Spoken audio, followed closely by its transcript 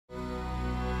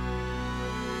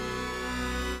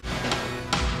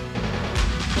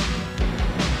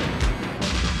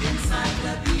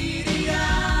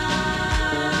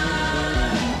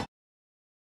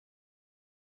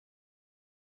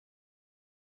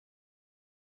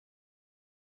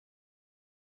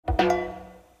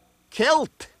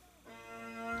Kilt.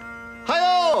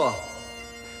 Hi-yo!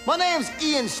 My name's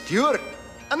Ian Stewart,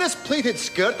 and this pleated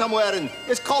skirt I'm wearing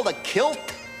is called a kilt.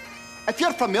 If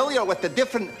you're familiar with the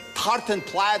different tartan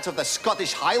plaids of the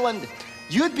Scottish Highland,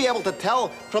 you'd be able to tell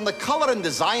from the colour and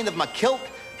design of my kilt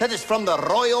that it's from the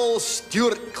Royal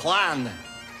Stewart clan.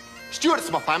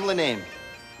 Stewart's my family name.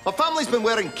 My family's been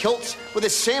wearing kilts with the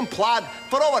same plaid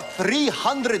for over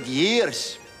 300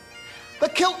 years. The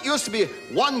kilt used to be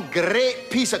one great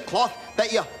piece of cloth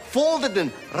that you folded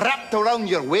and wrapped around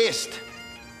your waist.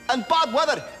 In bad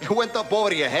weather, it went up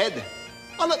over your head.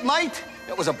 And at night,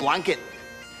 it was a blanket.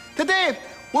 Today,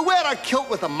 we wear our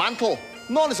kilt with a mantle,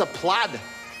 known as a plaid,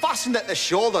 fastened at the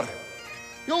shoulder.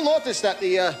 You'll notice that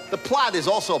the plaid is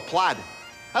also plaid,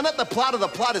 and that the plaid of the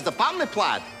plaid is the family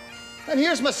plaid. And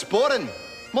here's my sporran,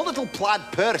 my little plaid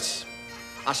purse.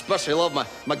 I especially love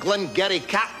my Glengarry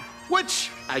cap,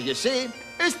 which, as you see,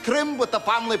 is trimmed with the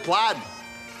family plaid.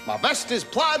 My vest is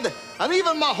plaid, and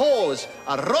even my hose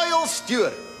are Royal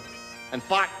Stewart. In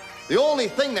fact, the only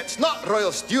thing that's not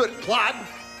Royal Stewart plaid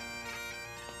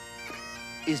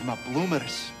is my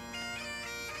bloomers.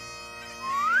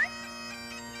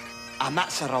 And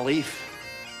that's a relief,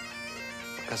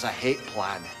 because I hate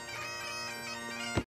plaid.